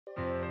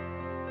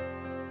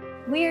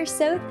We are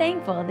so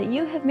thankful that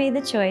you have made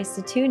the choice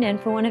to tune in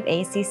for one of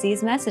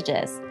ACC's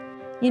messages.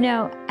 You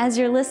know, as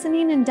you're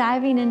listening and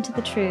diving into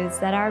the truths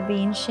that are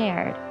being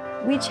shared,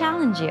 we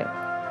challenge you.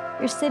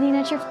 You're sitting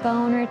at your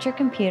phone or at your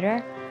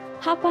computer,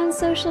 hop on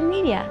social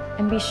media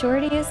and be sure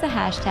to use the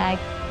hashtag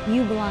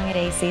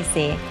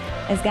YouBelongAtACC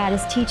as God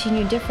is teaching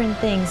you different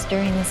things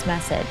during this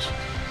message.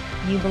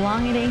 You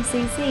belong at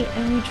ACC,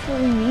 and we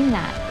truly mean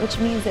that, which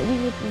means that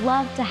we would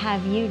love to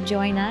have you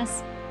join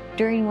us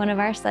during one of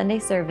our Sunday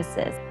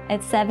services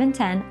at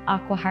 710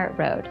 Aquahart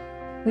Road.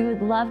 We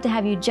would love to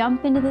have you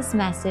jump into this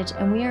message,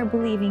 and we are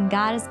believing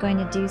God is going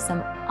to do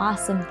some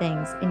awesome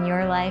things in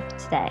your life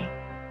today.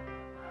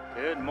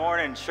 Good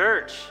morning,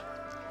 church.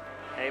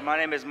 Hey, my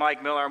name is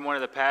Mike Miller. I'm one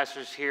of the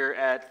pastors here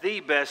at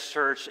the best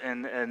church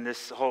in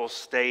this whole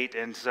state,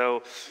 and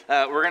so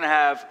we're going to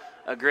have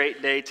a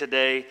great day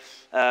today.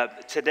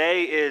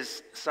 Today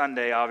is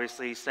Sunday,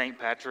 obviously, St.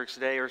 Patrick's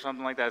Day or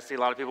something like that. I see a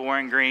lot of people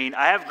wearing green.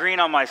 I have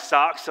green on my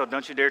socks, so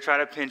don't you dare try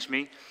to pinch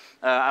me.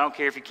 I don't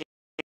care if you can't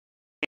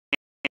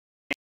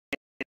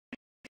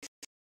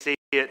see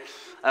it.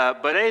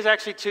 But today is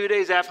actually 2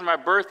 days after my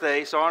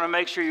birthday, so I want to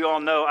make sure you all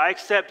know I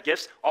accept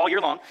gifts all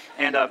year long,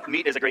 and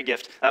meat is a great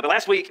gift. But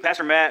last week,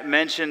 Pastor Matt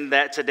mentioned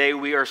that today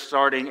we are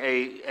starting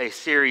a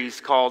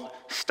series called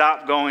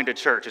Stop Going to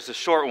Church. It's a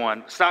short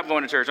one, Stop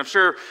Going to Church. I'm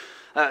sure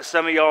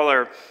some of y'all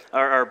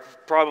are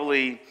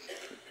probably,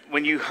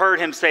 when you heard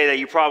him say that,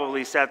 you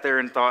probably sat there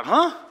and thought,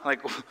 huh? Like,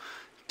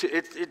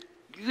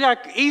 you got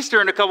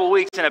Easter in a couple of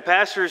weeks and a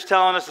pastor is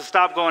telling us to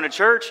stop going to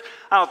church?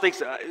 I don't think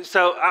so.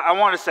 So I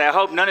want to say, I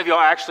hope none of y'all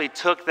actually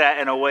took that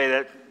in a way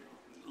that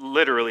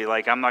literally,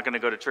 like, I'm not going to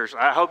go to church.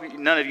 I hope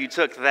none of you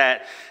took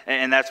that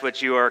and that's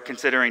what you are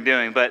considering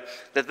doing. But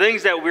the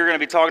things that we're going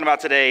to be talking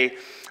about today,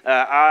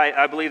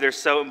 I believe they're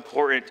so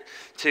important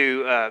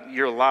to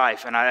your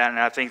life, and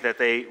I think that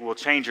they will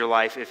change your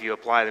life if you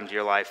apply them to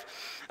your life.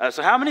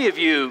 So how many of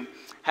you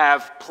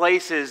have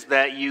places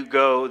that you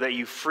go, that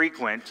you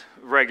frequent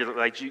regularly,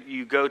 like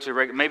you go to,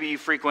 maybe you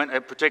frequent a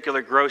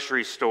particular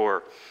grocery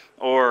store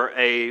or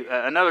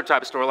another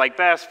type of store like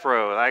Bass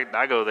Pro.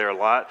 I go there a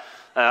lot.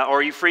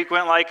 Or you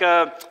frequent like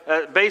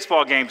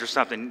baseball games or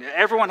something.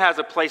 Everyone has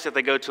a place that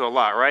they go to a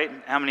lot, right?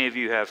 How many of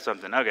you have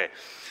something? Okay.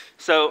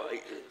 So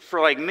for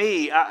like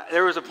me,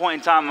 there was a point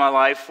in time in my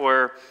life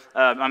where,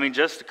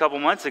 just a couple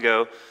months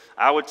ago,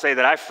 I would say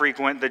that I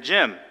frequent the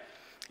gym.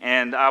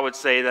 And I would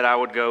say that I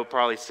would go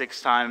probably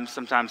 6 times,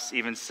 sometimes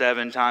even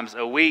 7 times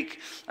a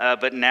week.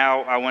 But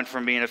now I went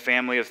from being a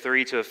family of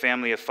 3 to a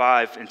family of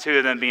 5, and 2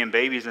 of them being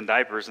babies in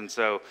diapers. And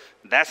so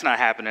that's not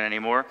happening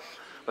anymore.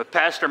 But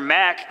Pastor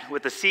Mac,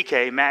 with the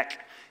CK,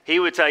 Mac, he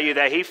would tell you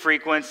that he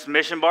frequents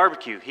Mission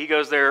Barbecue. He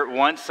goes there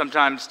once,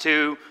 sometimes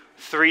 2,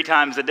 3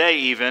 times a day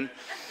even.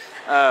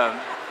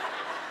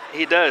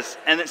 He does.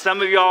 And then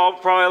some of y'all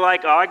probably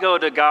like, I go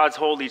to God's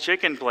Holy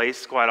Chicken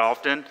place quite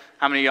often.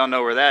 How many of y'all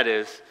know where that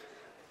is?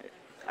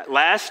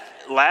 Last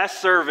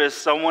service,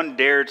 someone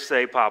dared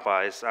say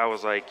Popeyes. I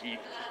was like,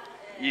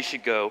 you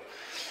should go.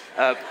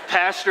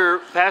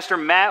 Pastor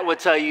Matt would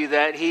tell you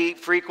that he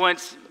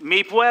frequents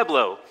Mi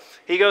Pueblo.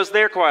 He goes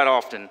there quite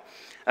often.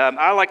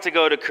 I like to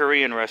go to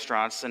Korean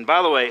restaurants. And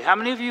by the way, how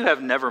many of you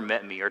have never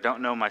met me or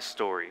don't know my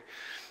story?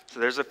 So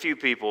there's a few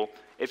people.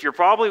 If you're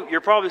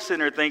probably sitting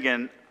there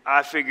thinking,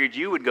 I figured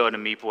you would go to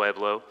Mi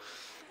Pueblo.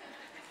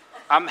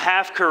 I'm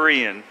half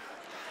Korean.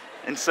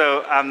 And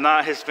so I'm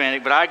not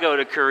Hispanic, but I go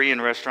to Korean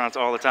restaurants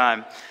all the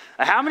time.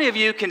 How many of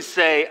you can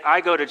say,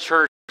 I go to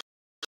church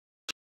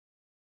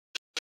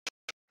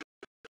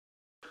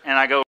and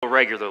I go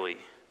regularly?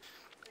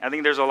 I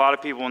think there's a lot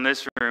of people in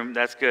this room.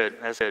 That's good.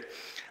 That's good.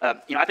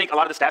 I think a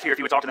lot of the staff here, if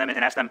you would talk to them and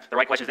ask them the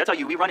right questions, they'll tell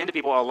you we run into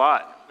people a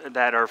lot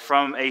that are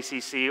from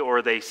ACC,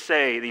 or they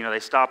say, they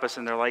stop us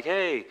and they're like,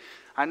 hey,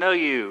 I know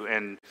you.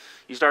 And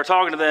you start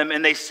talking to them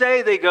and they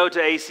say they go to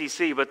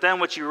ACC, but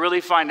then what you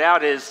really find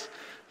out is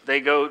they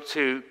go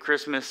to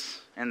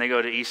Christmas and they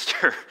go to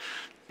Easter.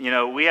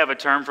 We have a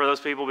term for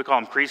those people. We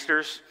call them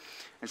creasters.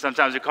 And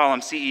sometimes we call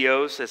them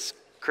CEOs. It's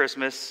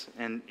Christmas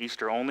and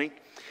Easter only.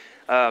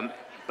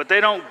 But they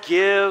don't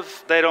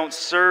give, they don't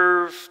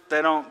serve,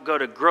 they don't go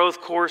to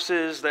growth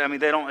courses. They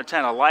don't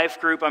attend a life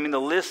group. The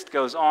list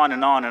goes on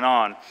and on and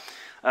on.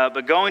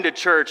 But going to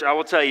church, I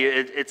will tell you,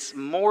 it's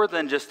more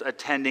than just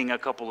attending a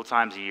couple of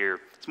times a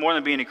year. It's more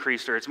than being a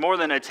creaster. It's more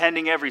than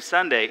attending every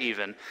Sunday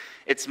even.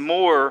 It's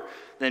more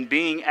than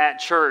being at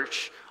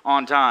church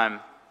on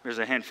time. There's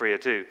a hint for you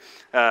too.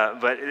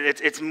 But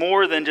it's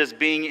more than just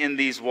being in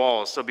these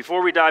walls. So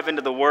before we dive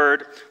into the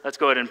Word, let's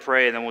go ahead and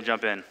pray and then we'll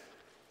jump in.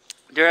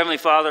 Dear Heavenly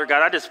Father,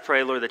 God, I just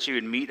pray, Lord, that you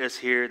would meet us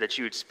here, that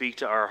you would speak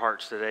to our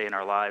hearts today in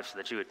our lives,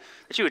 that you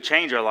would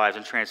change our lives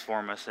and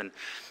transform us. And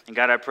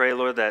God, I pray,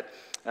 Lord, that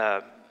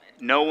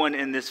no one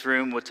in this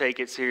room will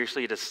take it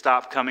seriously to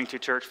stop coming to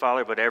church,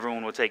 Father, but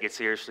everyone will take it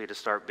seriously to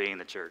start being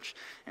the church.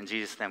 In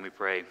Jesus' name we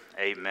pray,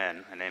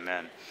 amen and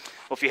amen.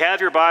 Well, if you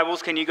have your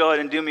Bibles, can you go ahead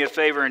and do me a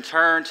favor and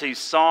turn to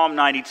Psalm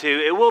 92?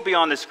 It will be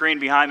on the screen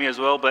behind me as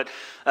well, but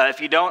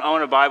if you don't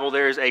own a Bible,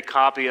 there's a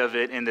copy of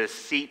it in the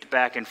seat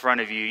back in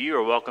front of you. You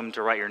are welcome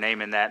to write your name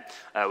in that.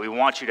 We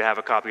want you to have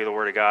a copy of the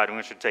Word of God, and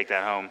we should take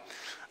that home.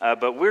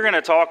 But we're going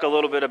to talk a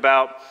little bit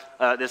about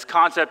this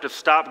concept of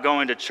stop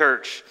going to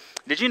church.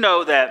 Did you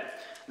know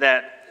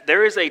that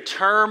there is a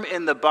term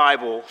in the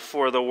Bible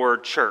for the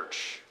word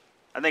church?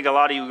 I think a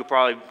lot of you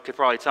could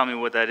probably tell me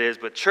what that is,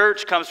 but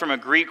church comes from a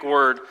Greek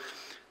word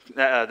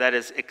that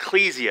is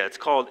ecclesia. It's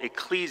called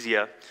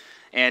ecclesia,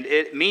 and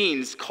it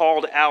means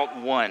called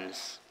out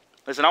ones.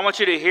 Listen, I want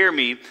you to hear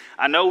me.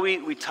 I know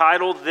we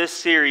titled this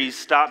series,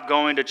 Stop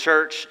Going to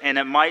Church, and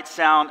it might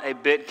sound a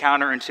bit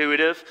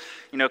counterintuitive,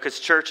 because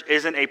church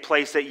isn't a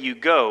place that you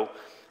go.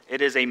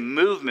 It is a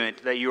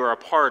movement that you are a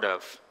part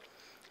of.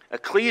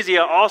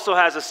 Ecclesia also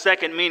has a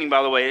second meaning,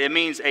 by the way. It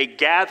means a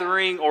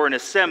gathering or an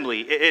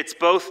assembly. It's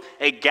both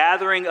a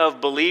gathering of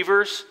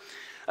believers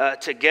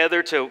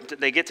together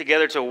they get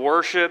together to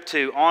worship,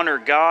 to honor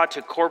God,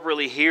 to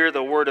corporately hear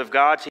the word of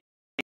God, to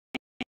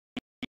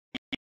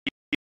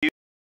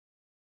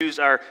use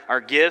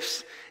our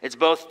gifts. It's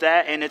both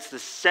that and it's the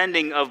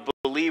sending of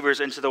believers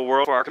into the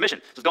world for our commission.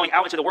 So it's going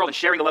out into the world and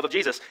sharing the love of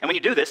Jesus. And when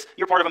you do this,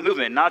 you're part of a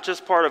movement, not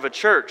just part of a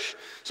church.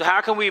 So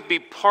how can we be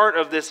part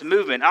of this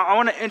movement? I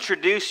want to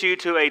introduce you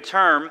to a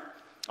term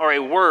or a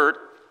word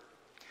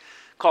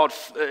called,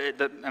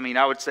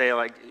 I would say,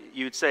 like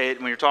you would say it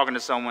when you're talking to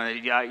someone,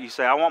 you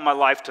say, I want my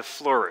life to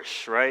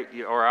flourish, right?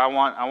 Or I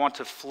want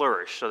to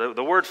flourish. So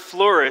the word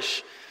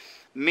flourish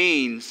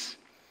means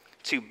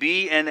to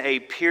be in a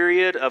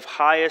period of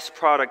highest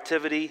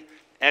productivity,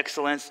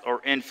 excellence,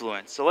 or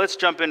influence. So let's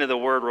jump into the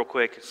word real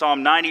quick.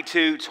 Psalm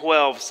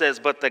 92:12 says,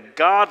 but the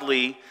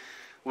godly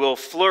will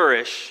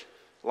flourish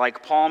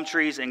like palm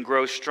trees and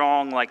grow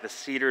strong like the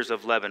cedars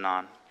of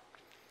Lebanon.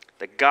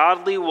 The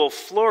godly will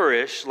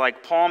flourish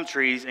like palm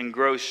trees and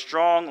grow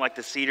strong like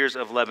the cedars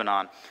of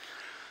Lebanon.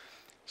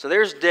 So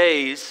there's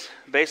days,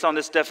 based on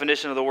this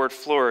definition of the word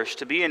flourish,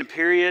 to be in a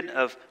period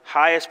of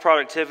highest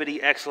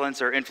productivity,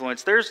 excellence, or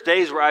influence. There's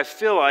days where I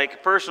feel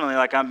like, personally,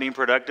 like I'm being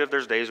productive.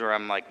 There's days where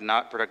I'm like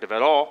not productive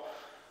at all,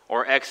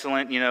 or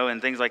excellent,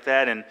 and things like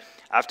that. And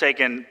I've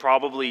taken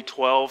probably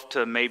 12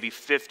 to maybe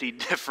 50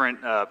 different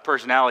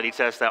personality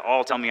tests that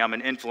all tell me I'm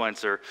an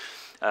influencer.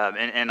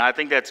 And I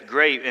think that's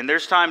great. And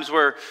there's times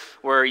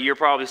where you're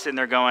probably sitting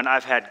there going,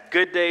 I've had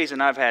good days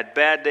and I've had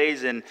bad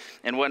days and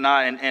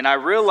whatnot. And I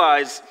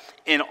realize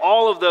in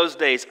all of those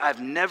days,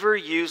 I've never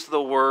used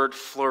the word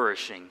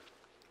flourishing.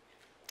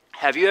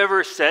 Have you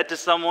ever said to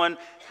someone,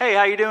 hey,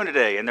 how you doing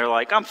today? And they're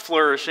like, I'm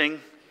flourishing.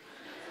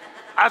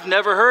 I've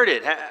never heard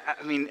it.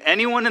 I mean,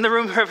 anyone in the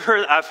room have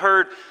heard? I've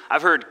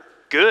heard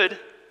good.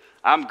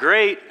 I'm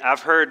great.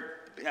 I've heard,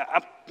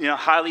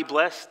 highly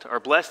blessed or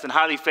blessed and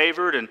highly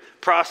favored and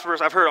prosperous.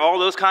 I've heard all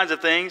those kinds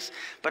of things,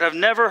 but I've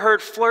never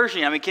heard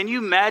flourishing. I mean, can you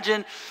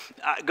imagine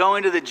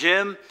going to the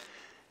gym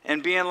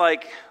and being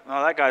like,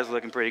 oh, that guy's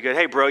looking pretty good.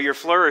 Hey, bro, you're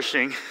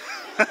flourishing.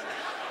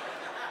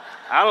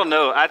 I don't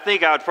know. I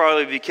think I would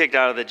probably be kicked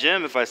out of the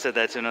gym if I said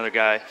that to another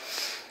guy.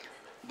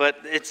 But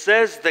it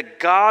says the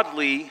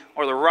godly,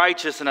 or the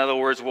righteous, in other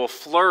words, will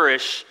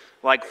flourish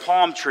like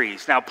palm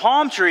trees. Now,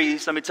 palm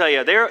trees, let me tell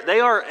you, they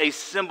are a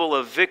symbol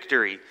of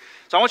victory.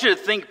 So I want you to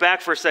think back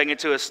for a second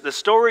to the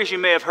stories you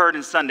may have heard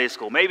in Sunday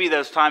school. Maybe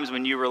those times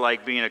when you were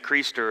like being a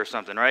creaster or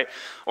something, right?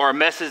 Or a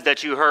message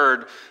that you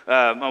heard,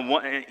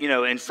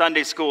 in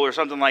Sunday school or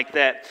something like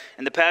that.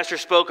 And the pastor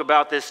spoke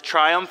about this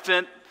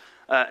triumphant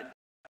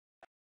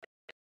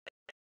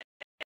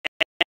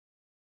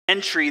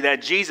entry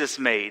that Jesus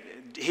made.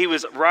 He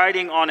was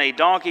riding on a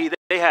donkey.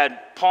 They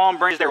had palm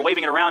branches. They were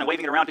waving it around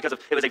because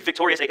it was a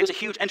victorious. It was a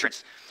huge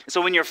entrance.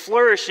 So when you're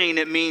flourishing,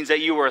 it means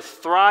that you are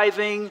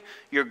thriving,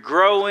 you're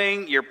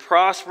growing, you're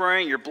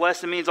prospering, you're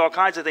blessed. It means all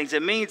kinds of things.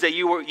 It means that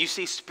you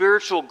see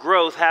spiritual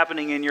growth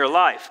happening in your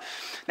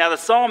life. Now the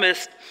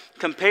psalmist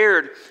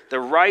compared the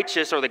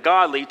righteous or the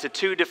godly to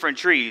two different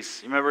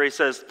trees. Remember, he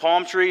says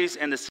palm trees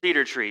and the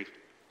cedar tree.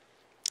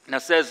 Now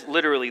it says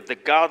literally, the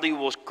godly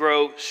will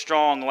grow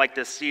strong like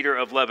the cedar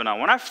of Lebanon.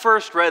 When I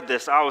first read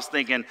this, I was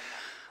thinking,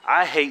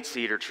 I hate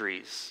cedar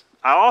trees.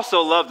 I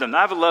also love them.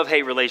 I have a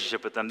love-hate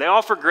relationship with them. They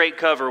offer great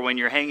cover when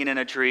you're hanging in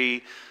a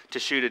tree to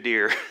shoot a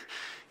deer.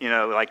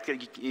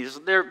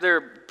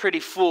 They're pretty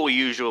full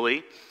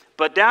usually.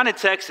 But down in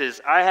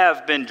Texas, I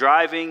have been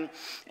driving,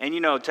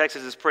 and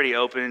Texas is pretty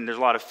open. There's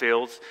a lot of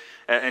fields,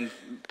 and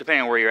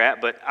depending on where you're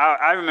at. But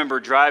I remember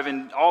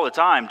driving all the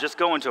time, just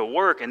going to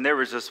work, and there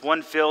was this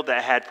one field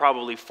that had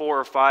probably 4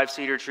 or 5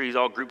 cedar trees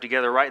all grouped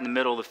together right in the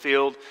middle of the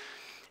field.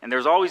 And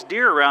there's always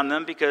deer around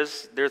them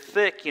because they're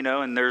thick,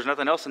 and there's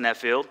nothing else in that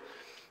field.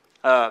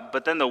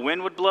 But then the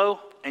wind would blow,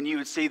 and you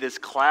would see this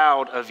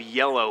cloud of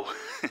yellow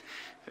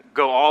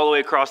go all the way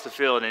across the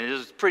field, and it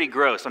was pretty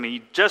gross. I mean,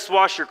 you just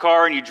wash your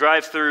car and you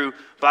drive through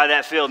by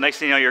that field. Next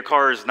thing you know, your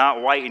car is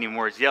not white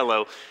anymore, it's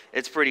yellow.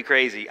 It's pretty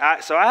crazy.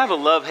 So I have a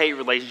love-hate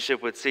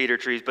relationship with cedar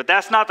trees, but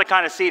that's not the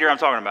kind of cedar I'm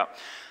talking about.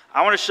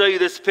 I want to show you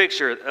this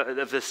picture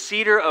of the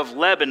cedar of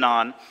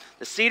Lebanon.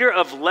 The cedar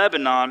of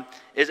Lebanon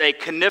is a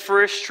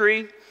coniferous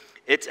tree.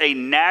 It's a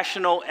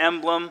national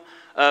emblem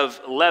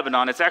of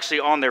Lebanon. It's actually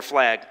on their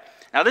flag.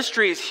 Now, this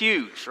tree is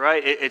huge,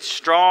 right? It's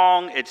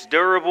strong, it's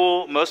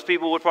durable. Most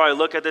people would probably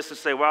look at this and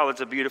say, wow,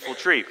 it's a beautiful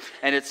tree.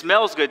 And it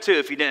smells good, too,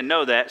 if you didn't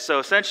know that. So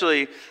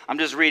essentially, I'm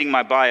just reading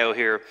my bio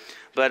here.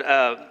 But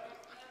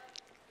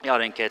y'all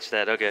didn't catch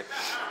that, okay.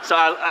 So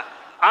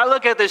I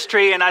look at this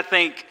tree and I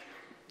think,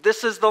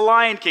 this is the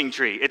Lion King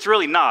tree. It's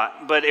really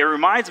not, but it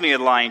reminds me of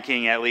the Lion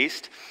King at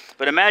least.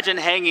 But imagine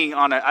hanging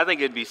on I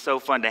think it'd be so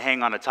fun to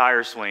hang on a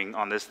tire swing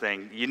on this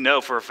thing. You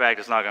know for a fact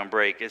it's not going to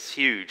break. It's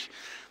huge.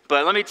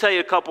 But let me tell you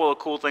a couple of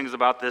cool things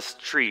about this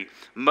tree.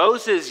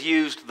 Moses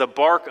used the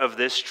bark of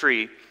this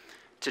tree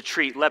to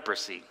treat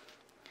leprosy.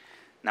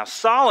 Now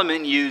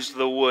Solomon used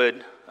the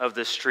wood of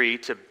this tree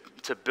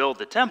to build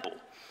the temple.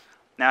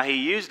 Now he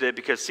used it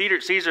because cedar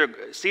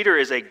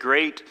is a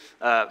great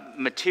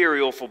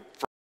material for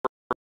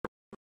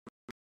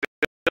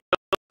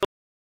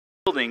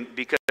building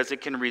because it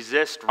can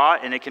resist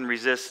rot and it can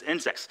resist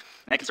insects.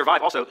 And it can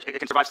survive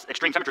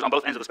extreme temperatures on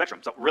both ends of the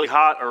spectrum. So really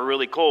hot or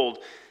really cold,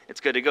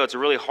 it's good to go. It's a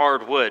really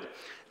hard wood.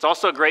 It's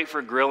also great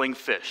for grilling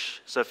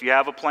fish. So if you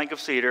have a plank of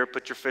cedar,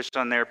 put your fish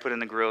on there, put it in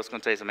the grill. It's going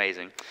to taste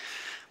amazing.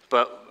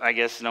 But I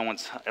guess no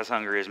one's as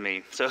hungry as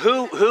me. So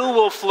who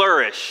will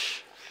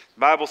flourish? The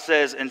Bible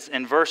says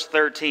in verse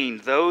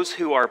 13, those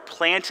who are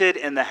planted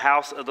in the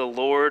house of the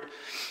Lord,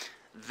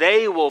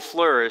 they will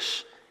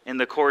flourish in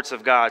the courts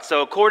of God.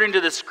 So according to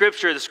the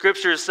scripture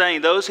is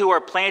saying those who are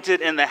planted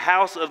in the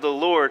house of the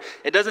Lord.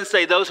 It doesn't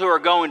say those who are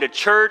going to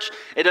church.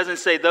 It doesn't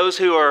say those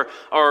who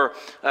are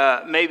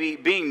maybe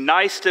being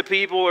nice to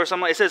people or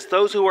something. It says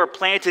those who are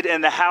planted in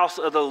the house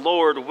of the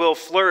Lord will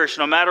flourish.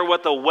 No matter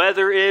what the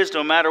weather is,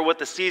 no matter what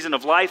the season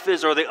of life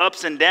is or the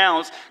ups and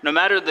downs, no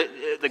matter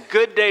the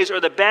good days or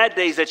the bad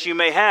days that you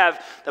may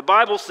have, the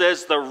Bible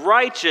says the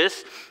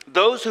righteous,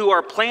 those who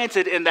are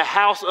planted in the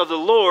house of the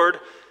Lord,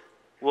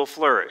 will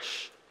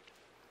flourish.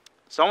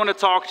 So I want to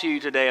talk to you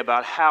today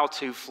about how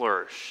to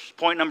flourish.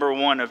 Point number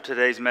one of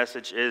today's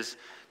message is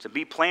to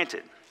be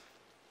planted.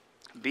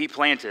 Be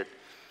planted.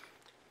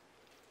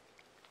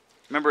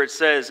 Remember it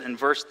says in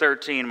verse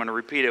 13, I'm going to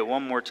repeat it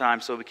one more time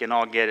so we can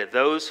all get it.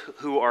 Those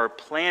who are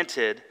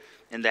planted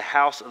in the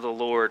house of the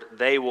Lord,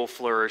 they will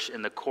flourish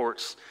in the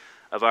courts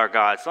of our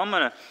God. So I'm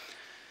going to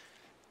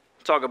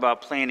talk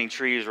about planting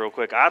trees real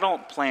quick. I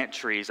don't plant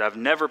trees. I've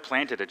never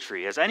planted a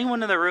tree. Has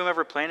anyone in the room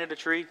ever planted a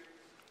tree?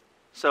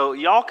 So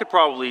y'all could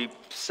probably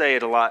say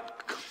it a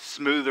lot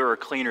smoother or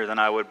cleaner than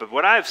I would, but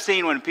what I've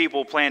seen when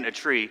people plant a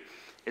tree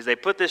is they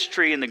put this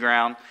tree in the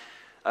ground,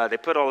 they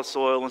put all the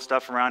soil and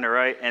stuff around it,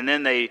 right? And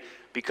then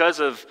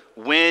because of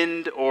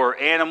wind or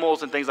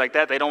animals and things like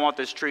that, they don't want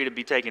this tree to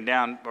be taken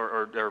down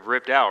or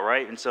ripped out,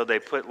 right? And so they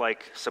put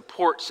like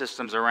support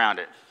systems around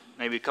it,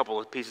 maybe a couple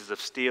of pieces of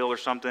steel or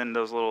something,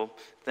 those little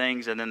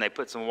things, and then they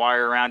put some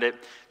wire around it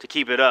to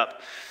keep it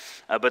up.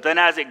 But then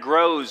as it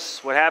grows,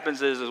 what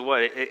happens is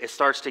what? It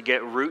starts to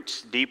get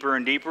roots deeper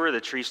and deeper. The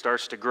tree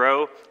starts to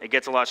grow. It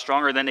gets a lot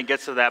stronger. Then it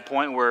gets to that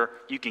point where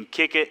you can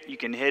kick it, you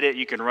can hit it,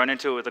 you can run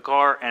into it with a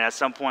car, and at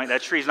some point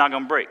that tree's not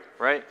going to break,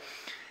 right?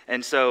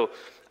 And so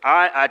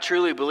I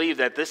truly believe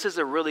that this is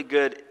a really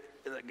good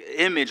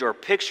image or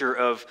picture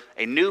of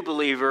a new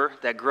believer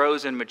that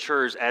grows and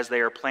matures as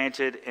they are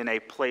planted in a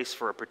place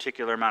for a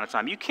particular amount of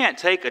time. You can't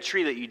take a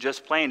tree that you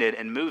just planted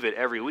and move it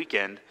every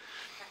weekend.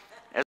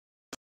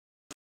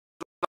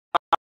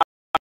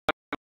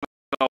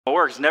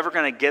 It's never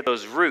going to get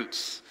those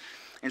roots.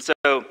 And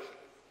so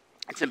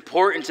it's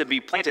important to be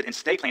planted and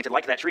stay planted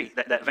like that tree,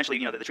 that eventually,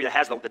 the tree that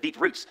has the deep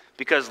roots,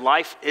 because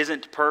life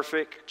isn't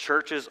perfect.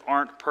 Churches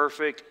aren't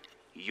perfect.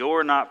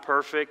 You're not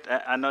perfect.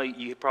 I know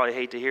you probably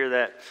hate to hear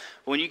that.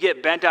 When you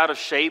get bent out of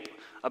shape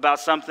about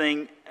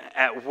something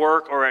at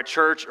work or at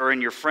church or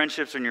in your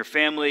friendships or in your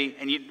family,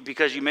 and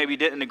because you maybe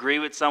didn't agree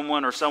with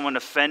someone or someone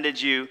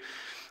offended you,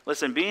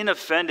 listen, being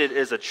offended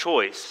is a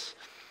choice.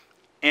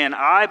 And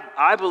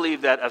I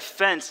believe that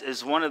offense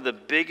is one of the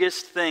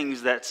biggest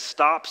things that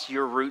stops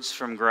your roots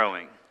from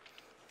growing.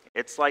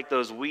 It's like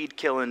those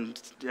weed-killing,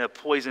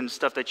 poison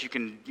stuff that you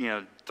can,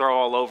 throw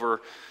all over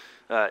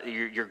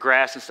your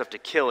grass and stuff to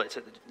kill it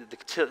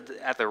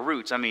at the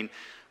roots. I mean,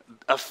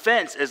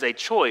 offense is a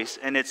choice,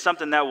 and it's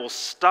something that will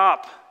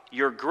stop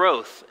your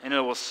growth, and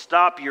it will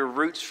stop your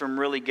roots from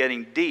really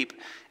getting deep.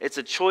 It's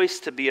a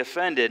choice to be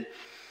offended.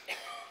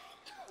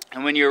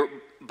 And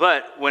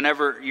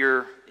whenever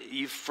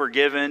you've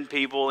forgiven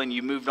people and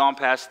you moved on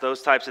past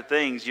those types of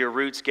things, your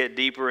roots get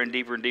deeper and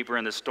deeper and deeper,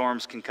 and the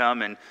storms can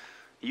come, and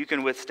you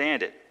can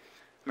withstand it.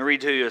 Let me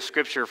read to you a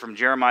scripture from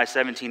Jeremiah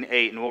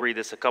 17:8, and we'll read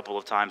this a couple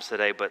of times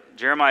today. But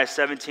Jeremiah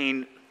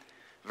 17,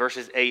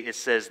 verses 8, it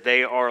says,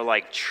 "They are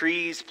like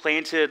trees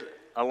planted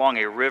along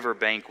a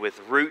riverbank with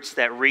roots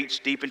that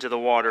reach deep into the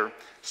water.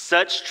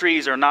 Such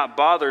trees are not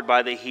bothered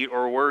by the heat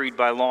or worried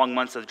by long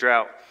months of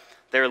drought.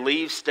 Their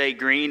leaves stay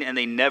green and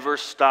they never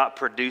stop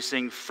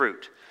producing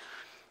fruit.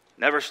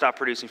 Never stop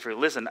producing fruit.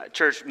 Listen,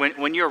 church,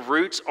 when your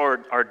roots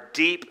are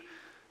deep,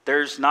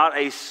 there's not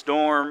a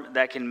storm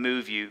that can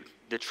move you.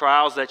 The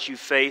trials that you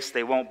face,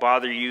 they won't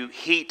bother you.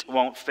 Heat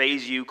won't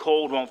faze you.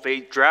 Cold won't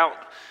faze.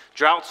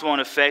 Droughts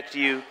won't affect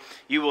you.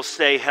 You will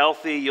stay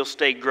healthy. You'll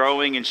stay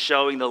growing and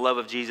showing the love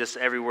of Jesus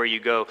everywhere you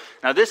go.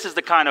 Now, this is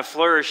the kind of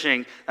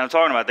flourishing that I'm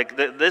talking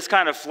about. This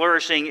kind of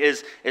flourishing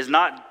is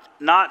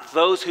not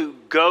those who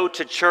go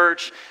to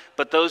church,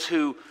 but those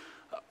who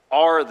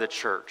are the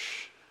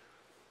church.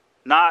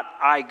 Not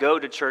I go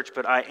to church,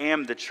 but I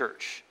am the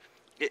church.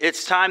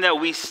 It's time that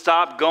we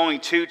stop going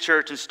to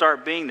church and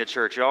start being the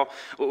church, y'all.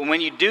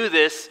 When you do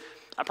this,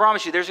 I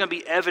promise you, there's going to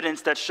be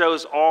evidence that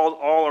shows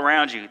all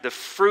around you. The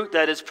fruit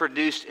that is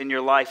produced in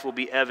your life will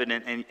be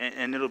evident,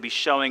 and it'll be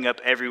showing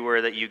up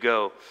everywhere that you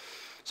go.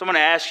 So I'm going to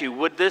ask you,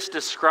 would this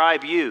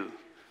describe you?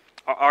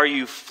 Are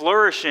you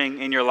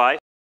flourishing in your life?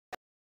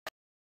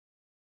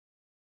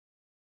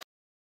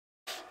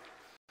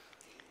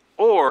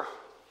 Or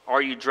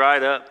are you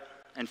dried up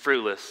and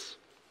fruitless?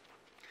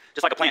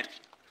 Just like a plant,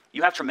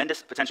 you have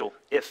tremendous potential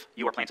if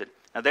you are planted.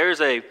 Now there's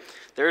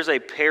a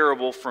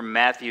parable from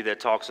Matthew that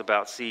talks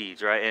about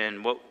seeds, right?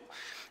 And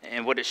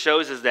what it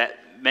shows is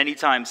that many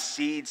times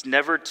seeds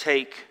never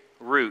take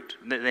root.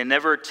 They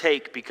never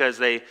take because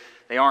they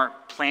aren't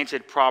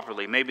planted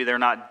properly. Maybe they're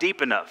not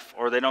deep enough,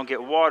 or they don't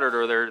get watered,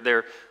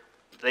 or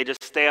they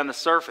just stay on the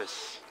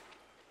surface.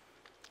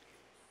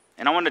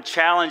 And I want to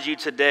challenge you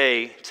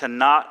today to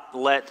not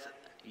let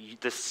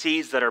the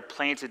seeds that are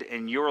planted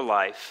in your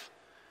life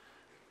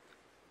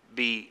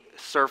be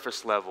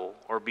surface level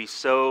or be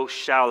so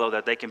shallow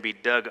that they can be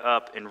dug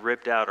up and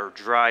ripped out or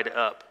dried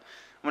up.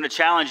 I'm going to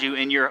challenge you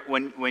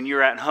when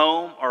you're at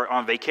home or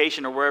on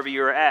vacation or wherever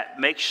you're at,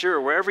 make sure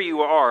wherever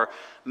you are,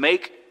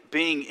 make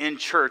being in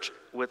church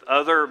with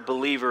other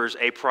believers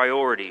a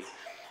priority.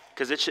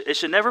 Because it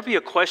should never be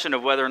a question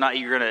of whether or not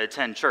you're going to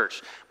attend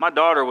church. My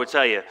daughter would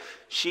tell you,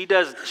 she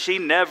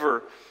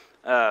never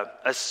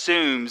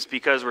assumes,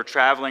 because we're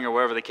traveling or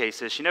whatever the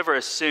case is, she never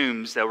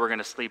assumes that we're going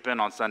to sleep in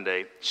on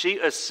Sunday. She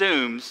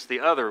assumes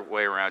the other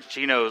way around.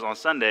 She knows on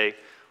Sunday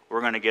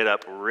we're going to get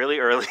up really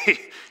early and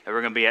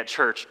we're going to be at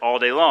church all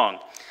day long.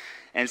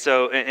 And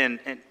so, and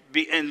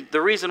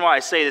the reason why I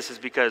say this is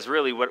because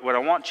really what I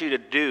want you to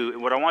do,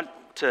 what I want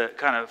to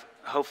kind of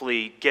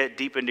hopefully get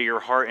deep into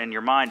your heart and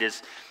your mind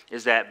is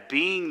that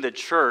being the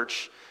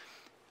church,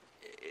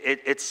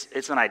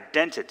 it's an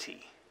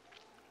identity.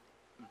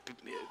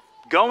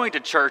 Going to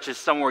church is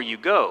somewhere you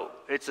go.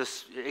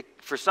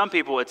 For some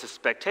people, it's a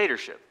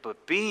spectatorship.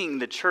 But being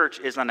the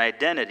church is an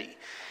identity.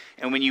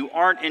 And when you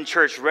aren't in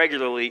church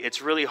regularly,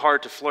 it's really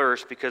hard to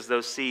flourish because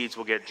those seeds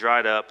will get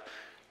dried up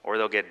or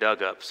they'll get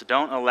dug up. So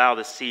don't allow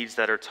the seeds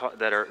that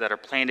are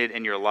planted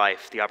in your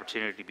life the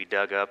opportunity to be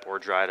dug up or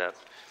dried up.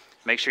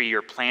 Make sure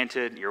you're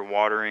planted, you're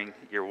watered,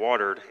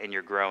 and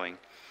you're growing.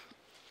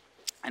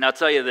 And I'll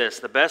tell you this,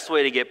 the best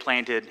way to get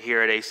planted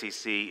here at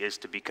ACC is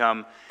to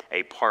become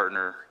a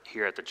partner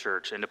here at the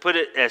church. And to put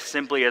it as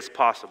simply as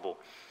possible,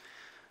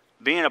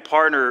 being a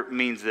partner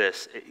means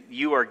this.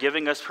 You are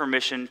giving us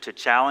permission to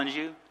challenge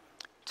you,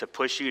 to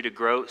push you to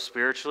grow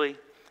spiritually,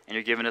 and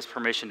you're giving us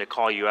permission to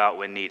call you out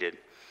when needed.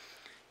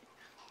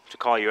 To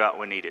call you out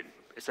when needed.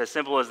 It's as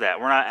simple as that.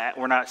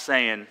 We're not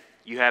saying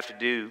you have to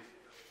do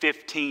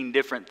 15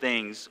 different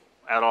things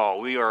at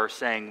all. We are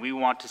saying we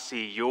want to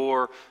see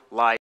your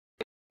life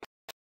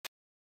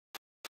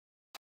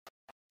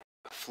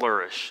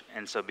flourish,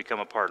 and so become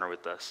a partner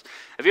with us.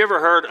 Have you ever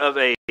heard of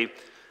a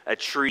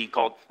tree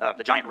called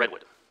the giant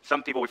redwood?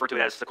 Some people refer to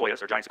it as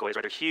sequoias or giant sequoias,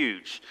 right? They're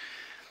huge.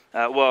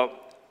 Well,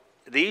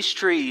 these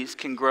trees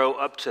can grow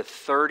up to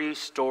 30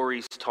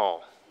 stories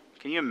tall.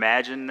 Can you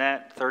imagine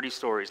that? 30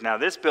 stories. Now,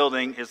 this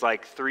building is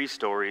like 3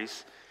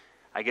 stories.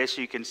 I guess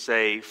you can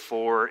say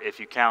 4 if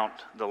you count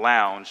the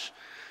lounge.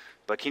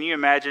 But can you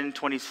imagine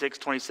 26,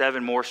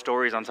 27 more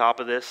stories on top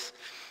of this?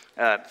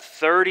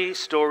 30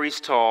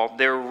 stories tall.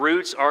 Their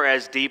roots are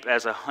as deep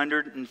as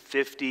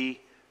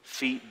 150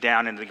 feet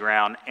down into the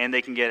ground, and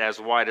they can get as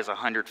wide as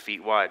 100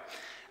 feet wide.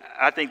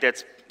 I think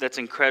that's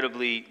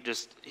incredibly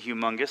just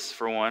humongous,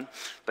 for one.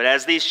 But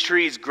as these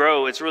trees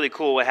grow, it's really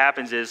cool. What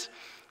happens is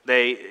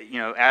they,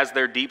 as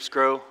their roots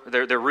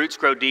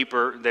grow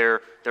deeper,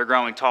 they're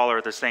growing taller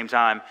at the same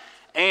time.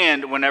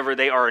 And whenever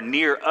they are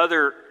near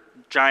other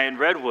giant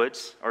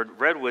redwoods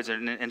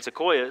and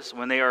sequoias,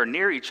 when they are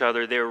near each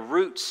other, their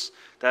roots,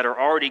 that are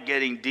already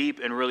getting deep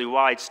and really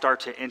wide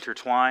start to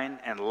intertwine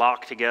and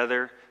lock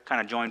together,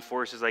 kind of join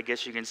forces, I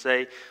guess you can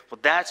say. Well,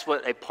 that's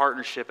what a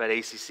partnership at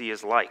ACC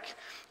is like.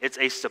 It's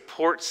a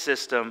support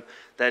system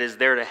that is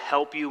there to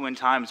help you when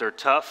times are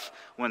tough.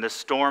 When the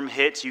storm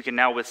hits, you can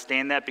now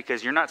withstand that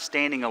because you're not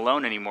standing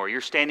alone anymore.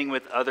 You're standing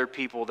with other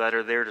people that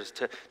are there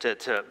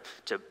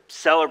to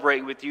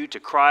celebrate with you, to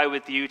cry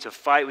with you, to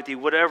fight with you,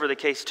 whatever the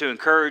case, to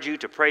encourage you,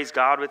 to praise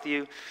God with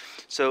you.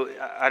 So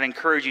I'd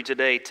encourage you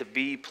today to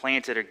be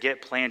planted or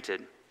get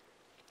planted.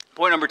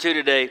 Point number 2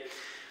 today,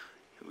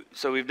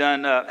 so we've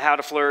done how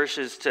to flourish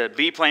is to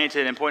be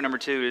planted, and point number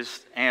 2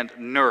 is and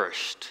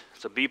nourished.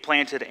 So be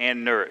planted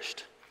and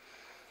nourished.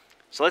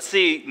 So let's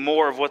see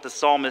more of what the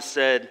psalmist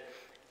said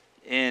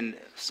in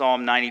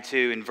Psalm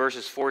 92 in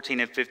verses 14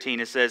 and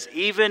 15. It says,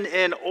 even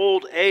in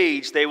old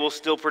age they will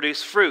still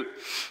produce fruit.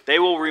 They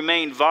will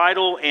remain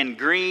vital and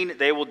green.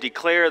 They will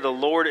declare the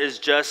Lord is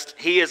just.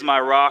 He is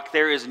my rock.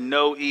 There is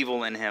no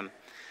evil in him.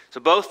 So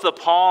both the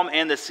palm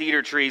and the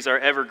cedar trees are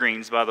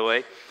evergreens, by the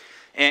way.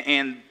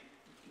 And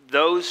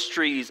those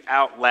trees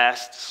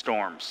outlast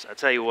storms. I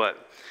tell you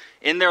what.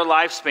 In their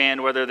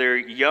lifespan, whether they're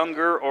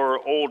younger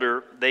or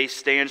older, they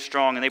stand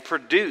strong and they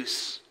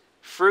produce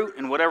fruit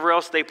and whatever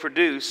else they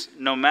produce,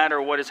 no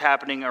matter what is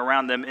happening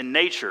around them in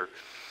nature.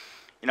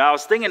 You know, I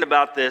was thinking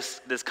about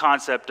this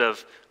concept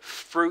of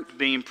fruit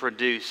being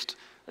produced,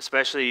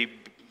 especially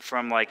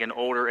from like an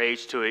older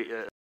age to a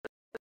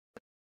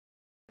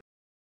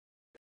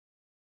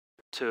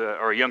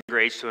younger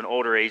age to an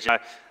older age.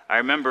 I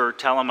remember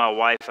telling my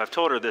wife, I've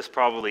told her this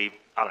probably,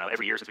 I don't know,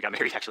 every year since we got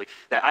married actually,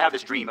 that I have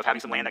this dream of having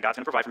some land that God's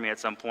going to provide for me at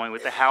some point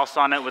with a house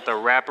on it with a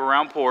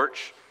wraparound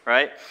porch,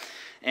 right?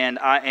 And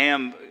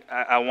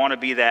I want to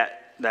be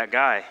that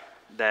guy,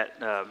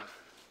 the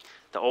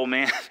old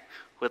man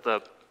with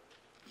a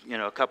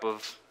cup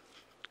of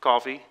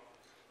coffee,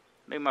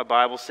 maybe my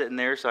Bible sitting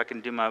there so I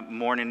can do my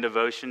morning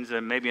devotions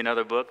and maybe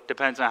another book.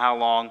 Depends on how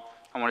long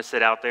I want to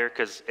sit out there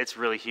because it's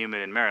really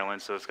humid in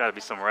Maryland, so it's got to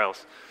be somewhere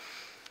else.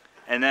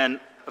 And then,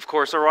 of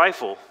course, a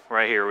rifle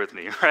right here with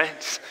me,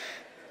 right?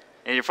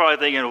 And you're probably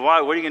thinking,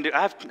 why? What are you going to do?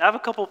 I have a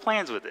couple of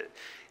plans with it.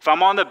 If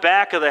I'm on the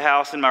back of the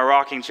house in my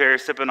rocking chair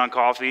sipping on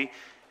coffee,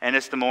 and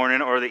it's the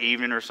morning or the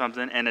evening or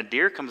something, and a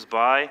deer comes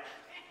by,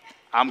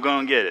 I'm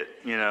going to get it,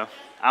 I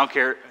don't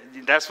care.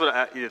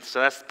 So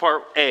that's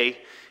part A.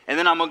 And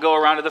then I'm going to go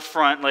around to the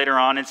front later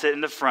on and sit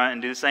in the front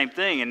and do the same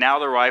thing. And now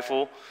the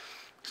rifle,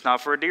 it's not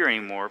for a deer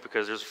anymore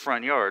because there's a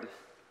front yard.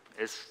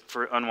 It's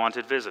for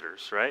unwanted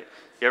visitors, right?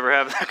 You ever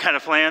have that kind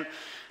of plan?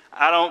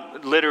 I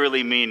don't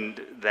literally mean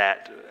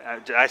that.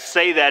 I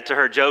say that to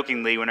her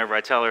jokingly whenever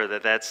I tell her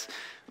that's,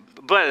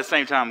 but at the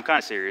same time, I'm kind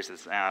of serious.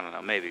 I don't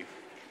know, maybe.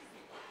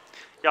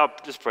 Y'all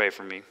just pray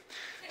for me.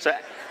 So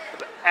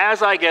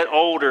as I get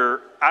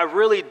older, I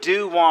really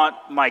do want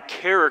my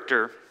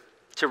character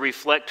to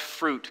reflect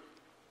fruit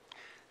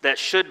that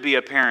should be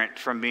apparent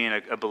from being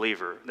a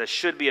believer, that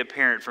should be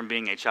apparent from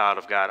being a child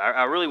of God.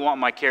 I really want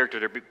my character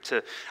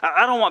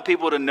I don't want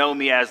people to know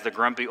me as the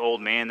grumpy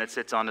old man that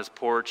sits on his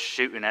porch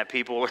shooting at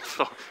people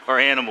or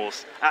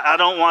animals. I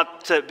don't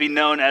want to be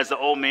known as the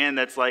old man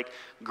that's like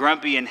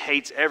grumpy and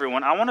hates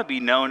everyone. I want to be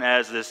known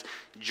as this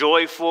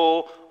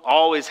joyful,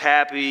 always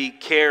happy,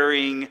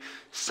 caring,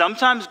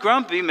 sometimes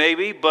grumpy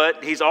maybe,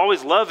 but he's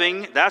always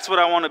loving. That's what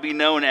I want to be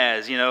known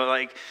as,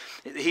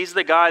 he's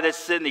the guy that's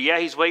sitting there. Yeah,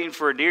 he's waiting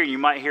for a deer, and you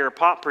might hear a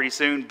pop pretty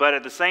soon, but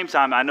at the same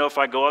time, I know if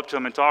I go up to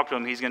him and talk to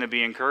him, he's going to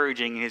be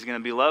encouraging and he's going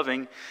to be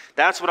loving.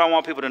 That's what I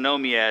want people to know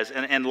me as.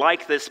 And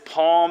like this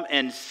palm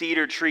and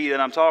cedar tree that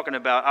I'm talking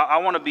about, I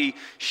want to be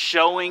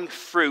showing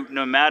fruit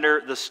no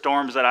matter the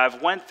storms that I've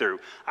went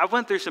through. I've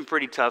went through some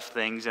pretty tough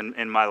things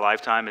in my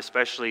lifetime,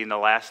 especially in the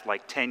last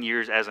 10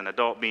 years as an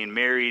adult, being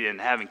married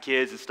and having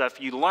kids and stuff.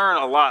 You learn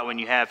a lot when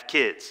you have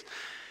kids.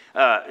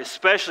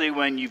 Especially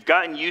when you've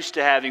gotten used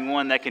to having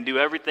one that can do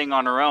everything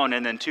on her own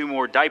and then 2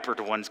 more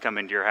diapered ones come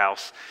into your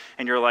house.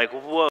 And you're like,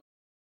 whoa,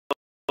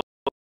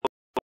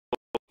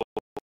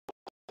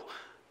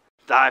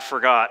 I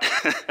forgot.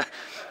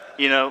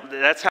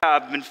 That's how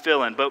I've been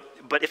feeling.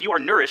 But if you are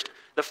nourished,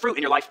 the fruit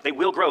in your life, they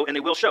will grow and they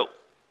will show.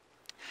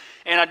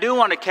 And I do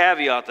want to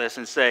caveat this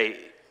and say,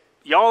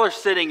 y'all are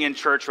sitting in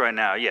church right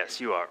now. Yes,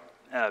 you are.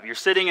 You're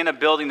sitting in a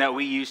building that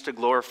we use to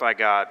glorify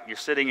God. You're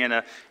sitting in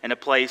a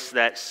place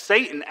that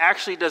Satan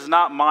actually does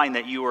not mind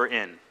that you are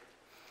in.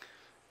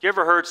 You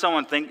ever heard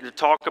someone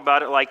talk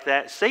about it like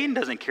that? Satan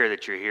doesn't care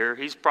that you're here.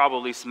 He's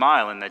probably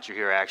smiling that you're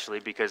here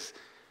actually, because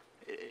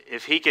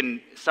if he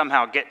can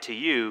somehow get to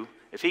you,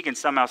 if he can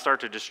somehow start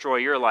to destroy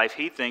your life,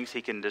 he thinks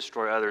he can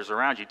destroy others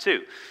around you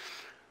too.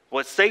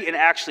 What Satan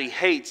actually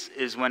hates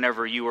is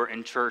whenever you are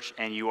in church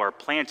and you are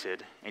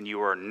planted and you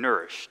are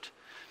nourished.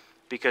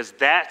 Because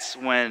that's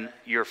when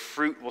your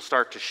fruit will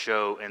start to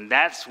show, and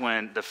that's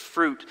when the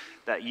fruit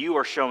that you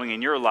are showing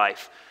in your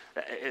life,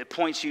 it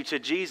points you to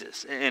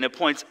Jesus, and it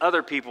points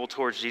other people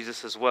towards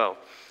Jesus as well.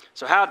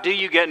 So how do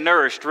you get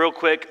nourished? Real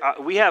quick,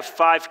 we have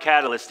 5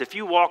 catalysts. If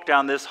you walk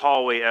down this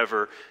hallway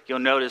ever, you'll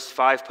notice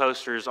 5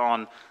 posters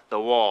on the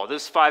wall.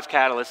 This 5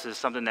 catalysts is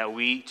something that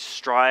we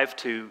strive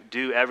to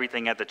do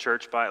everything at the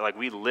church by, like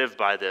we live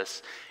by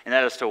this, and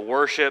that is to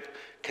worship,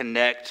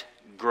 connect,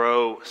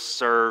 grow,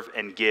 serve,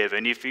 and give.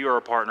 And if you are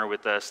a partner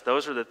with us,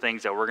 those are the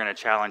things that we're going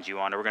to challenge you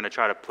on, and we're going to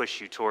try to push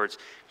you towards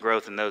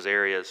growth in those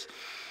areas.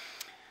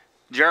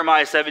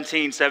 Jeremiah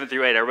 17, 7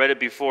 through 8. I read it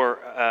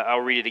before. I'll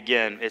read it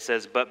again. It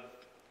says, "But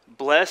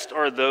blessed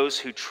are those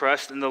who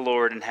trust in the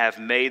Lord and have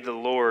made the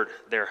Lord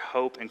their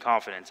hope and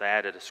confidence." I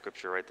added a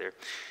scripture right there.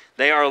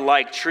 "They are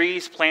like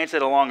trees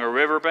planted along a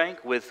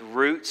riverbank with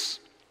roots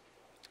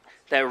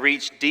that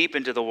reach deep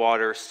into the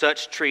water.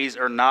 Such trees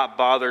are not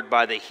bothered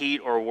by the heat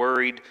or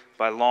worried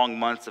by long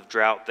months of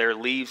drought. Their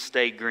leaves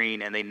stay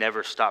green and they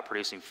never stop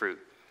producing fruit."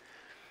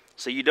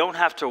 So you don't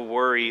have to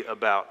worry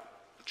about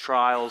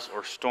trials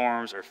or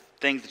storms or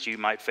things that you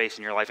might face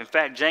in your life. In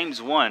fact,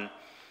 James 1,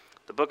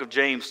 the book of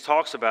James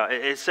talks about,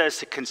 it says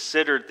to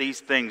consider these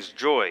things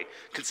joy.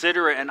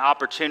 Consider it an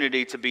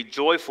opportunity to be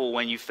joyful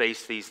when you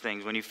face these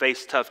things, when you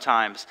face tough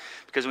times.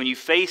 Because when you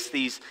face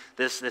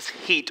this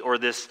heat or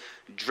this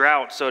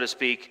drought, so to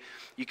speak,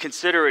 you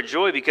consider it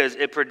joy because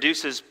it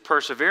produces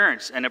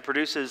perseverance and it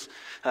produces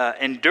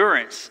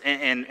endurance.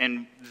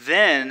 And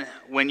then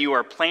when you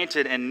are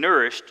planted and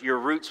nourished, your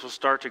roots will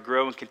start to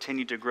grow and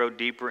continue to grow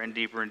deeper and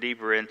deeper and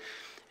deeper.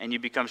 And you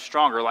become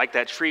stronger, like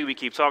that tree we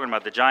keep talking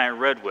about, the giant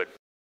redwood.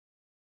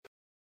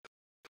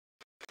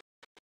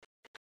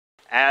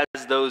 As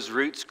those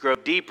roots grow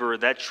deeper,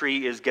 that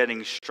tree is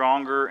getting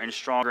stronger and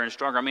stronger and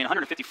stronger. I mean,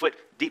 150-foot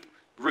deep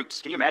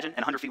roots. Can you imagine? And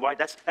 100 feet wide?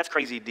 That's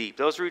crazy deep.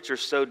 Those roots are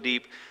so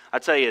deep. I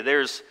tell you,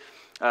 there's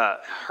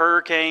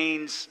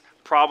hurricanes,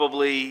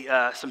 probably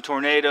some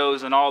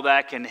tornadoes and all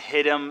that can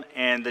hit them,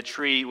 and the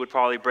tree would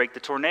probably break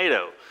the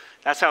tornado.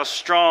 That's how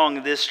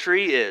strong this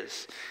tree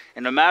is.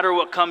 And no matter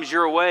what comes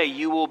your way,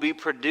 you will be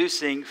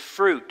producing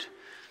fruit.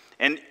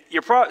 And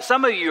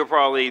some of you are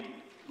probably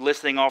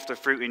listing off the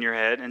fruit in your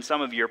head, and some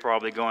of you are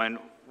probably going,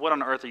 what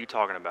on earth are you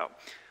talking about?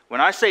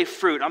 When I say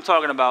fruit, I'm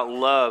talking about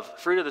love,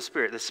 fruit of the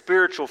Spirit, the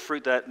spiritual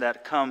fruit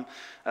that come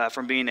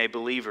from being a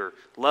believer.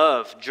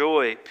 Love,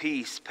 joy,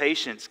 peace,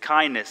 patience,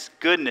 kindness,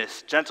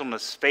 goodness,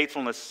 gentleness,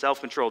 faithfulness,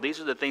 self-control. These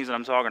are the things that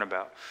I'm talking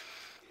about.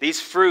 These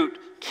fruit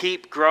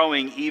keep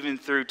growing even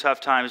through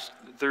tough times,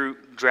 through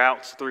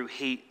droughts, through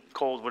heat,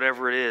 cold,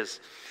 whatever it is.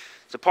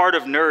 So part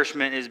of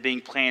nourishment is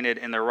being planted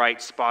in the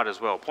right spot as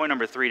well. Point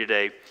number 3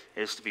 today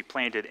is to be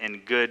planted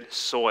in good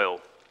soil.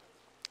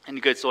 In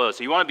good soil.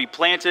 So you want to be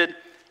planted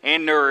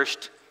and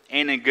nourished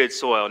and in good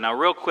soil. Now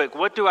real quick,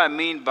 what do I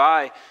mean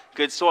by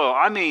good soil?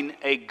 I mean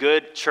a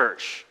good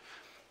church.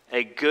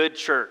 A good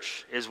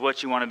church is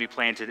what you want to be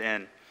planted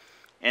in.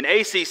 And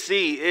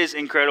ACC is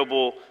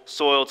incredible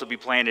soil to be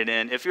planted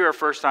in. If you're a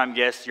first-time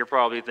guest, you're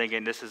probably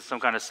thinking this is some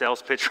kind of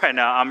sales pitch right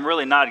now. I'm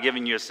really not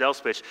giving you a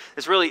sales pitch.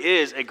 This really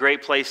is a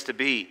great place to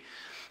be.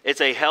 It's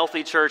a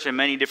healthy church in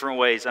many different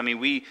ways. I mean,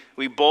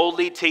 we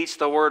boldly teach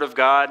the Word of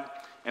God,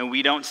 and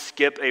we don't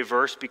skip a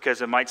verse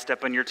because it might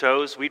step on your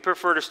toes. We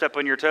prefer to step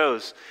on your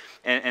toes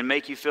and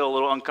make you feel a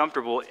little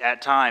uncomfortable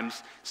at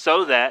times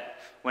so that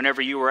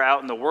whenever you are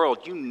out in the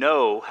world, you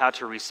know how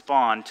to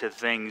respond to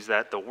things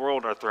that the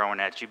world are throwing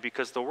at you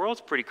because the world's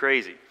pretty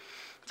crazy.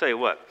 I'll tell you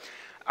what,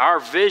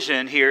 our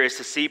vision here is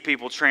to see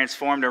people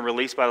transformed and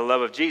released by the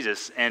love of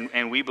Jesus,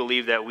 and we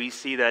believe that we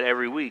see that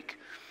every week.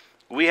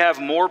 We have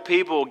more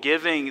people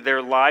giving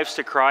their lives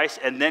to Christ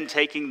and then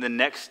taking the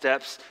next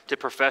steps to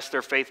profess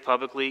their faith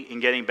publicly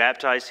and getting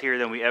baptized here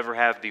than we ever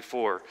have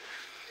before.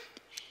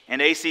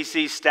 And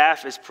ACC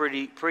staff is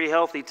pretty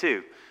healthy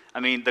too. I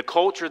mean, the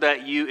culture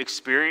that you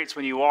experience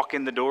when you walk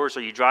in the doors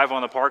or you drive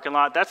on the parking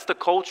lot, that's the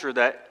culture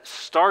that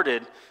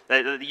started,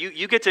 that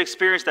you get to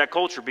experience that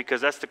culture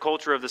because that's the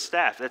culture of the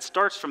staff. That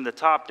starts from the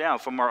top down,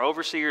 from our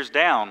overseers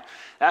down.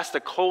 That's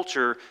the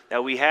culture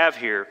that we have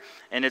here,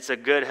 and it's a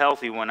good,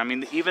 healthy one. I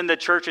mean, even the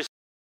church's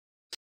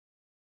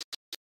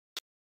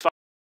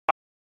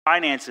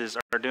finances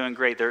are doing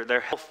great. They're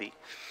healthy.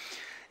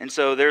 And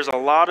so there's a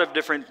lot of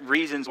different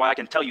reasons why I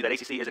can tell you that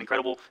ACC is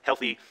incredible,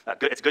 healthy,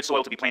 it's good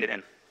soil to be planted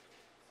in.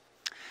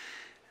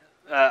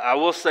 I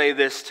will say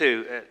this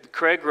too.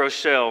 Craig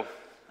Rochelle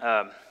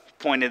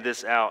pointed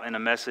this out in a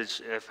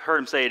message. I've heard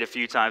him say it a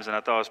few times, and I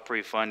thought it was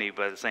pretty funny,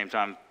 but at the same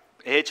time,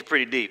 it hits you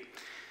pretty deep.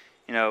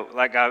 You know,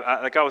 like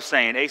I was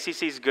saying,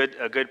 ACC is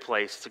a good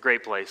place. It's a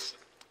great place.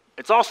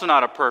 It's also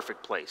not a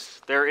perfect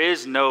place. There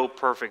is no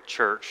perfect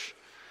church.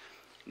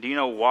 Do you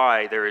know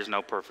why there is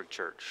no perfect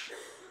church?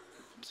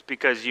 It's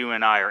because you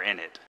and I are in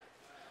it.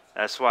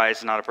 That's why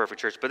it's not a perfect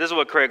church. But this is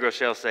what Craig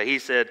Rochelle said. He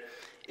said,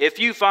 if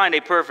you find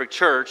a perfect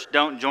church,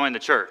 don't join the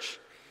church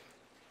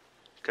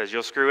because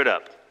you'll screw it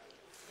up.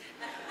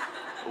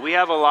 We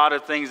have a lot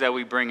of things that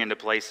we bring into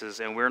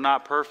places, and we're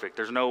not perfect.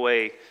 There's no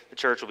way the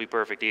church will be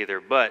perfect either.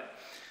 But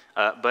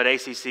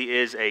ACC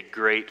is a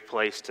great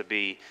place to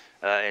be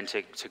and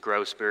to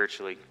grow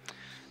spiritually.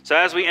 So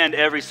as we end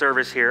every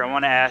service here, I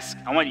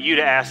want you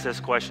to ask this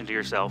question to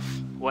yourself.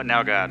 What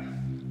now, God?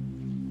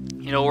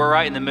 You know, we're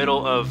right in the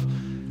middle of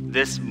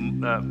this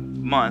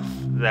month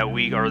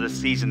or this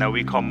season that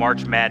we call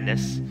March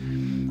Madness.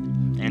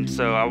 And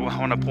so I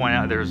want to point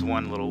out, there's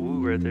one little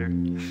woo right there.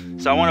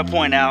 So I want to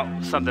point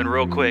out something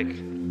real quick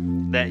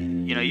that,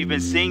 you know, you've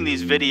been seeing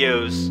these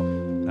videos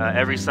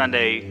every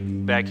Sunday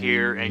back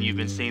here, and you've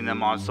been seeing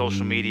them on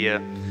social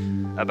media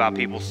about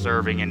people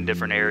serving in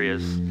different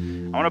areas.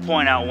 I want to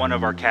point out one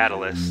of our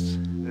catalysts,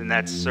 and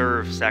that's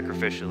serve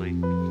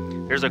sacrificially.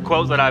 There's a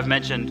quote that I've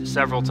mentioned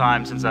several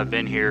times since I've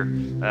been here,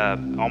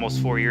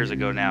 almost 4 years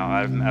ago now.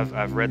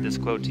 I've read this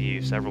quote to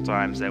you several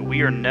times, that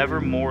we are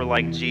never more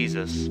like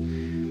Jesus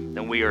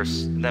than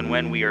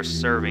when we are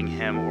serving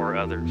him or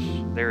others.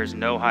 There is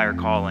no higher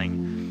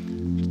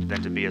calling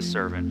than to be a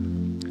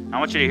servant. I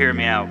want you to hear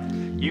me out.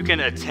 You can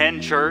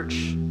attend church.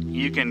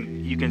 You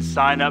can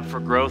sign up for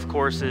growth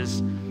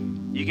courses.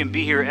 You can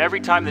be here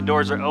every time the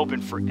doors are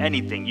open for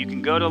anything. You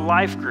can go to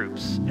life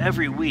groups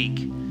every week.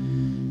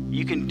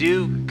 You can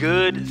do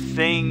good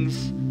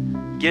things,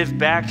 give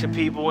back to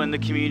people in the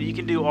community. You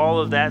can do all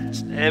of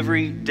that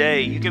every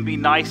day. You can be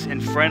nice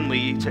and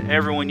friendly to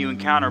everyone you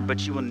encounter,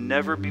 but you will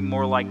never be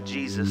more like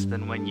Jesus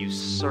than when you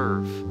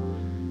serve.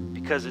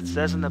 Because it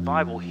says in the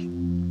Bible,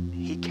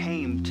 he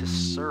came to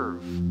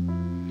serve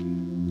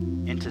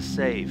and to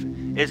save.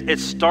 It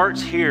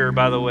starts here,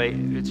 by the way.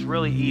 It's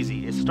really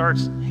easy. It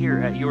starts here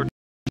at your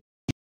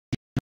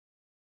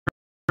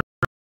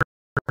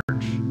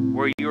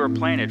where you are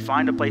planted.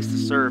 Find a place to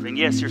serve. And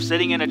yes, you're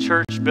sitting in a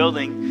church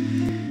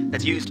building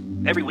that's used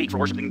every week for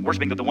worshiping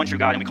the one true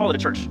God, and we call it a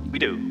church. We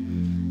do.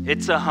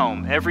 It's a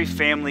home. Every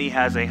family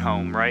has a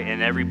home, right?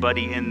 And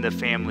everybody in the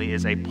family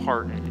is a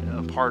part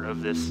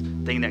of this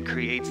thing that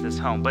creates this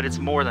home. But it's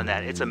more than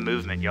that. It's a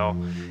movement, y'all.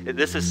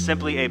 This is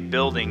simply a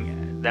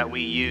building that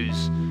we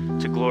use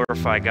to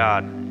glorify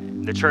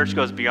God. The church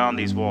goes beyond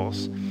these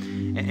walls.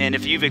 And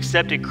if you've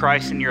accepted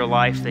Christ in your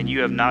life, then you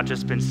have not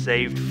just been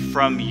saved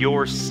from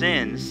your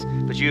sins,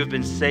 but you have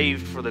been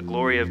saved for the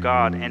glory of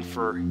God and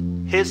for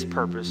his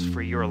purpose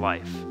for your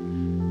life,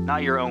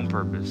 not your own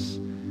purpose.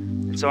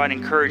 And so I'd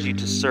encourage you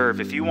to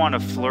serve. If you want to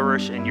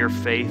flourish in your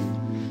faith,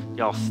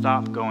 y'all,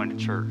 stop going to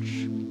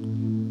church.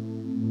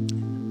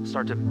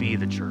 Start to be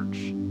the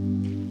church.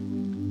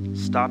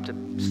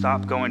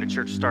 Stop going to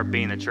church, start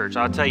being the church.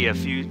 I'll tell you a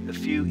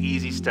few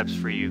easy steps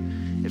for you.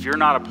 If you're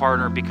not a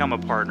partner, become a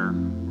partner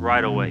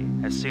right away,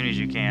 as soon as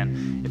you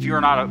can. If you're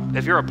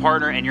a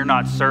partner and you're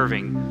not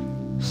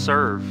serving,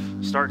 serve.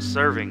 Start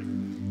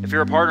serving. If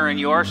you're a partner and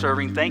you are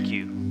serving, thank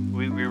you.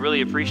 We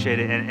really appreciate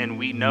it, and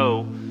we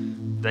know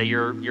that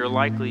you're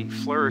likely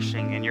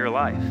flourishing in your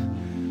life.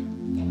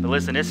 But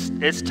listen,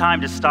 it's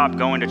time to stop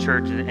going to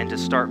church and to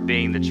start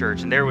being the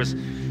church. And there was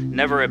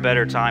never a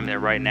better time than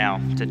right now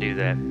to do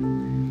that.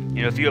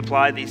 You know, if you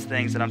apply these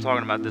things that I'm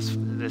talking about,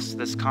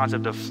 this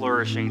concept of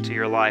flourishing to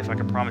your life, I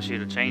can promise you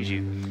to change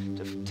you,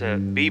 to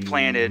be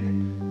planted,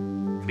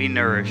 be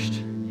nourished,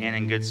 and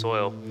in good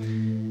soil.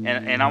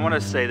 And I want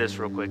to say this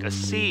real quick. A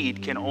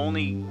seed can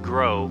only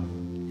grow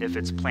if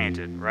it's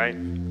planted, right?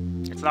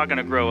 It's not going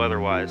to grow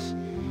otherwise.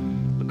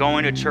 But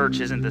going to church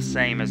isn't the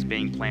same as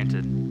being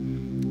planted.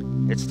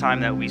 It's time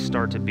that we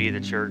start to be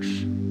the church.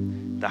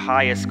 The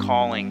highest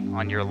calling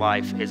on your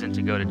life isn't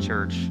to go to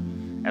church.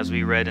 As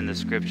we read in the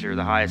scripture,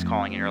 the highest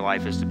calling in your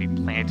life is to be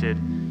planted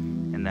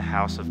in the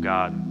house of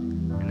God,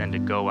 and then to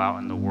go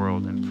out in the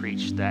world and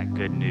preach that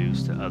good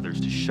news to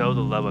others, to show the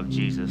love of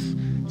Jesus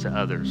to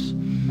others.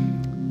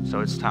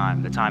 So it's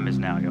time. The time is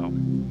now, y'all.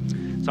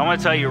 So I want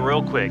to tell you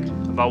real quick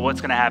about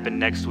what's going to happen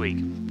next week.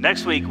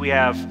 Next week we're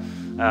going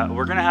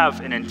to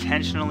have an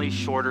intentionally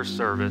shorter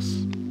service,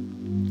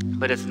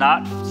 but it's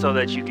not so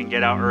that you can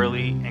get out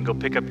early and go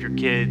pick up your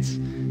kids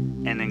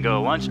and then go to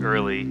lunch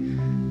early.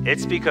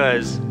 It's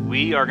because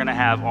we are going to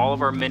have all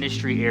of our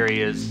ministry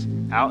areas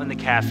out in the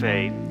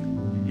cafe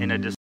in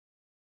a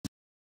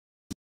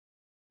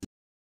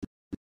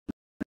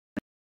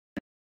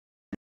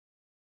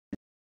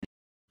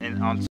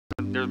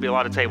there'll be a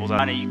lot of tables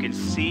out, and you can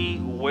see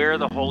where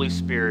the Holy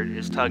Spirit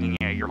is tugging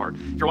at your heart.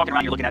 If you're walking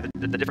around, you're looking at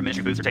the different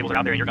ministry booths or tables that are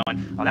out there, and you're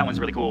going, oh, that one's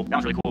really cool,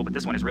 but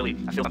this one is really,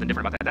 I feel something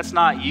different about that. That's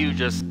not you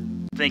just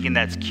thinking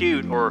that's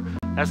cute, or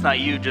that's not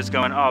you just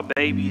going, oh,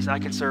 babies, I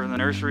can serve in the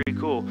nursery,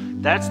 cool.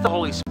 That's the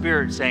Holy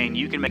Spirit saying,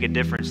 you can make a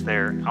difference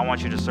there. I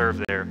want you to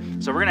serve there.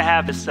 So we're going to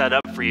have this set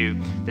up for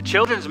you. The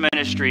children's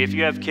ministry, if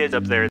you have kids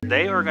up there,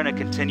 they are going to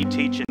continue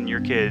teaching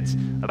your kids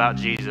about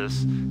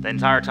Jesus the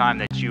entire time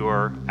that you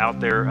are out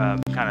there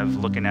kind of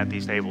looking at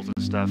these tables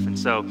and stuff. And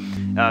so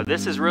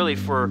this is really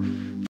for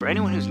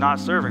anyone who's not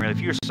serving. If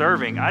you're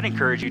serving, I'd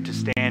encourage you to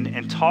stand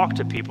and talk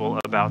to people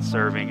about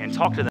serving and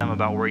talk to them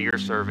about where you're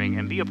serving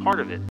and be a part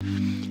of it.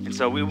 And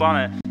so we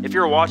want to, if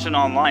you're watching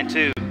online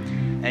too,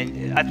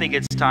 and I think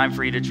it's time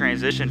for you to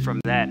transition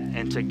from that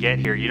and to get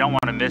here. You don't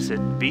want to miss it.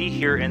 Be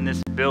here in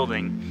this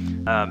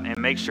building and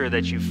make sure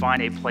that you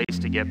find a place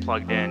to get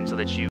plugged in so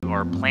that you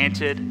are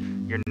planted,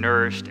 you're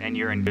nourished, and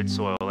you're in good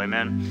soil.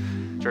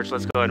 Amen. Church,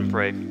 let's go ahead and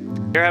pray.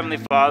 Dear Heavenly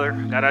Father,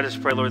 God, I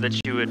just pray, Lord, that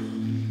you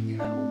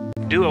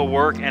would do a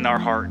work in our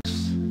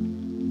hearts,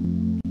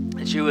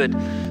 that that you would,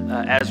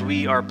 as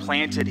we are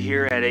planted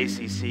here at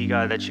ACC,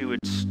 God, that you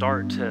would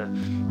start to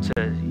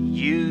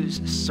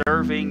use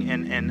serving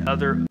and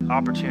other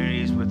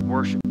opportunities with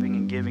worshiping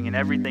and giving and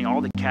everything, all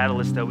the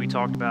catalysts that we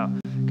talked about.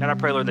 God, I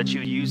pray, Lord, that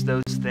you would use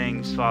those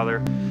things,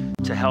 Father,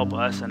 to help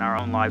us in our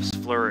own lives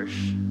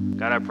flourish.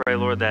 God, I pray,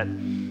 Lord, that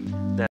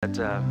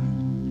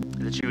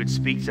you would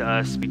speak to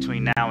us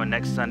between now and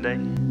next Sunday,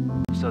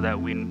 so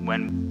that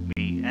when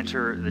we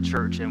enter the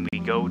church and we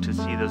go to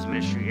see those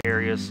ministry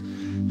areas,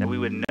 that we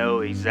would know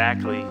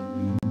exactly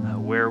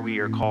where we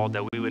are called,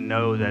 that we would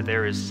know that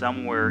there is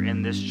somewhere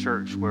in this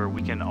church where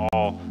we can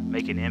all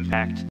make an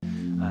impact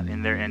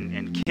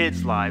in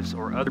kids' lives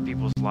or other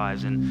people's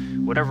lives.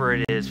 And whatever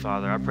it is,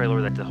 Father, I pray,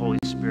 Lord, that the Holy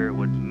Spirit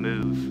would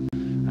move,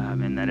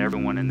 and that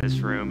everyone in this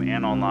room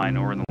and online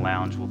or in the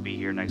lounge will be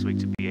here next week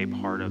to be a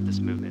part of this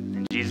movement.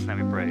 In Jesus'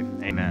 name we pray.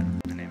 Amen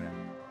and amen.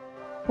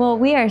 Well,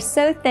 we are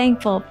so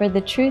thankful for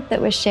the truth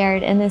that was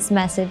shared in this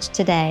message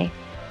today.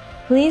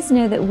 Please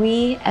know that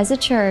we, as a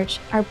church,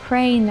 are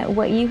praying that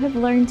what you have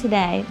learned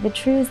today, the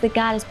truths that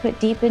God has put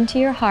deep into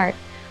your heart,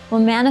 will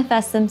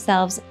manifest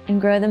themselves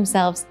and grow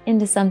themselves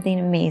into something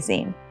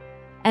amazing.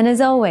 And as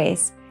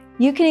always,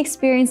 you can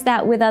experience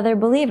that with other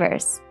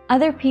believers,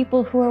 other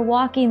people who are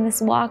walking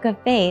this walk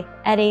of faith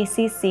at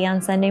ACC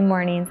on Sunday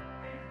mornings.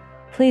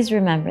 Please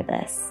remember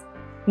this: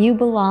 you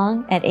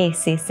belong at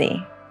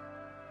ACC.